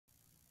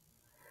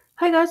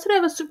Hi guys, today I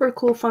have a super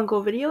cool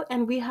Funko video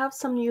and we have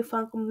some new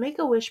Funko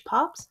Make-A-Wish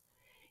Pops.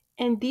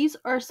 And these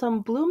are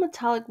some blue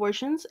metallic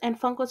versions and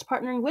Funko is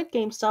partnering with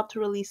GameStop to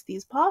release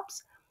these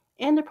Pops.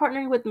 And they're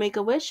partnering with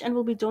Make-A-Wish and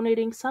will be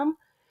donating some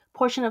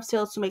portion of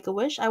sales to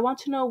Make-A-Wish. I want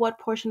to know what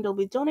portion they'll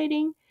be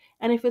donating,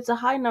 and if it's a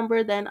high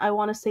number then I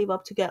want to save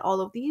up to get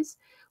all of these.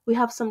 We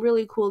have some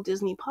really cool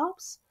Disney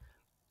Pops.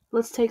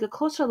 Let's take a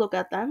closer look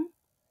at them.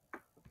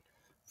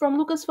 From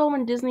Lucasfilm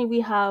and Disney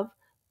we have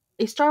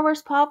a Star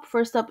Wars Pop.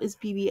 First up is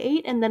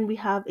BB-8, and then we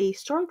have a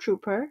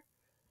Stormtrooper.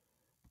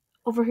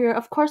 Over here,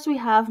 of course, we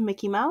have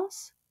Mickey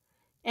Mouse,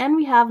 and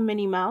we have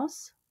Minnie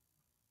Mouse.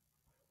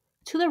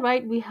 To the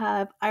right, we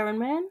have Iron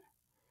Man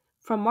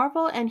from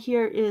Marvel, and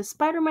here is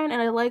Spider-Man,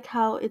 and I like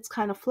how it's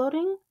kind of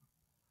floating.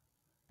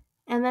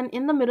 And then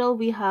in the middle,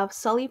 we have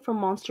Sully from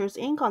Monsters,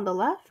 Inc. on the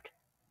left.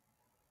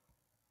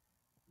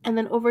 And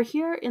then over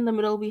here in the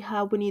middle, we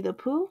have Winnie the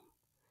Pooh.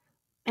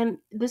 And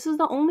this is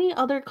the only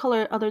other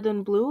color other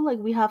than blue. Like,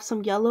 we have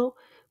some yellow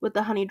with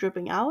the honey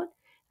dripping out.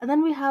 And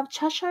then we have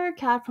Cheshire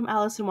Cat from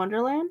Alice in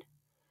Wonderland.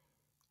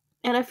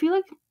 And I feel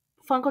like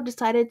Funko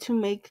decided to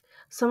make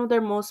some of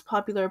their most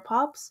popular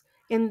pops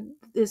in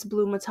this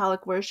blue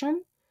metallic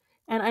version.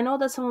 And I know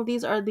that some of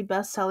these are the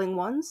best selling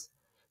ones,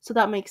 so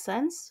that makes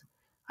sense.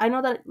 I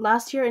know that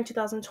last year in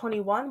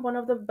 2021, one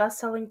of the best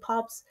selling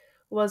pops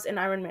was an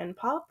Iron Man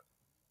pop.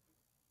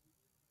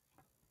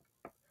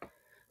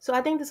 So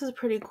I think this is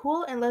pretty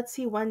cool, and let's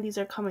see when these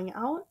are coming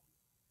out.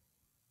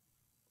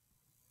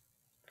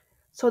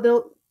 So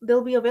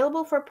they'll be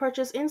available for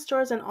purchase in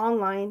stores and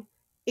online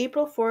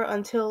April 4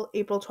 until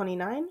April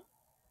 29.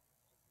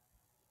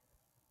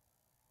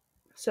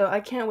 So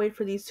I can't wait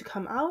for these to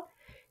come out.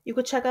 You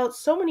could check out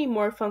so many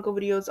more Funko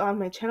videos on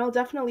my channel,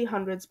 definitely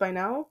hundreds by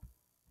now.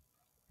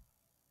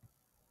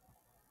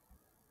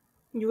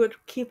 You would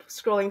keep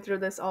scrolling through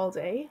this all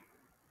day.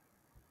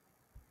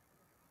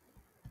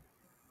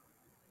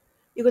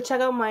 You could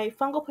check out my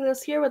Funko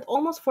playlist here with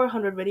almost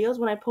 400 videos.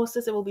 When I post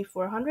this, it will be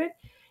 400.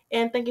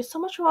 And thank you so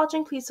much for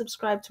watching. Please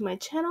subscribe to my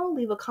channel.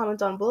 Leave a comment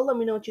down below. Let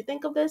me know what you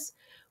think of this.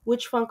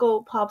 Which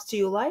Funko Pops do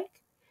you like?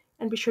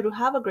 And be sure to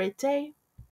have a great day.